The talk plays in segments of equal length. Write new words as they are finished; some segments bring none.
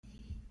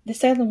The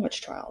Salem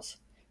witch trials,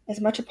 as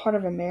much a part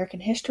of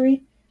American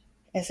history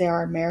as they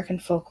are American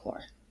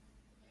folklore.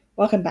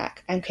 Welcome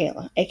back. I'm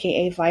Kayla,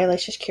 aka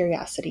Violacious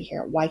Curiosity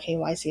here at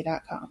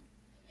YKYZ.com.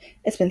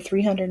 It's been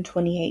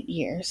 328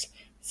 years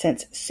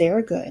since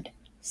Sarah Good,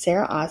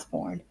 Sarah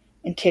Osborne,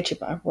 and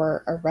Tituba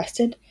were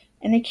arrested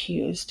and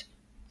accused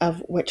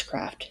of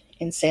witchcraft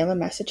in Salem,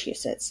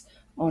 Massachusetts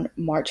on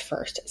March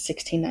 1st,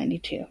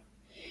 1692.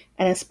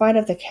 And in spite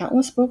of the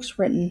countless books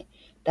written,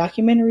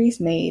 documentaries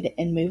made,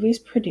 and movies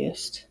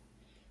produced,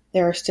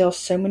 there are still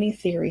so many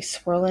theories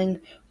swirling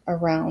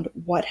around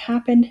what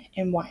happened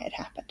and why it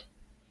happened.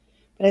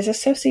 But as a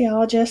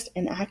sociologist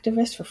and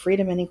activist for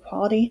freedom and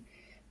equality,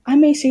 I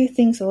may see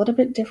things a little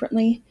bit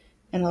differently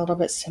and a little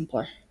bit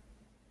simpler.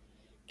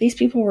 These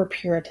people were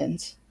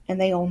Puritans,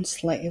 and they owned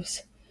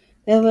slaves.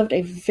 They lived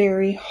a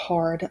very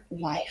hard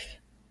life.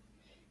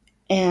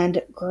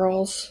 And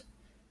girls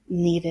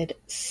needed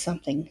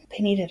something. They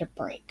needed a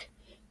break.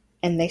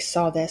 And they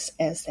saw this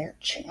as their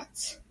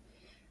chance.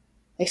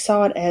 They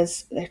saw it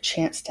as their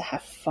chance to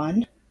have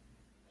fun,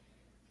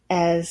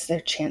 as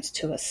their chance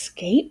to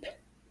escape,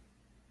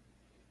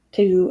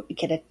 to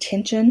get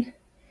attention,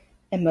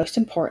 and most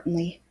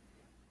importantly,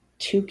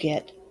 to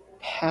get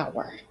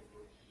power.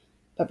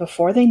 But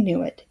before they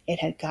knew it, it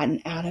had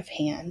gotten out of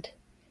hand,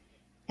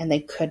 and they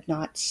could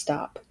not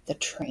stop the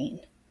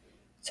train.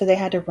 So they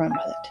had to run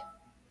with it.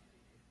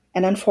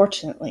 And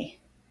unfortunately,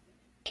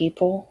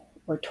 people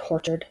were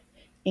tortured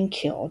and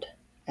killed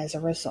as a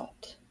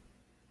result.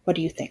 What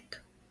do you think?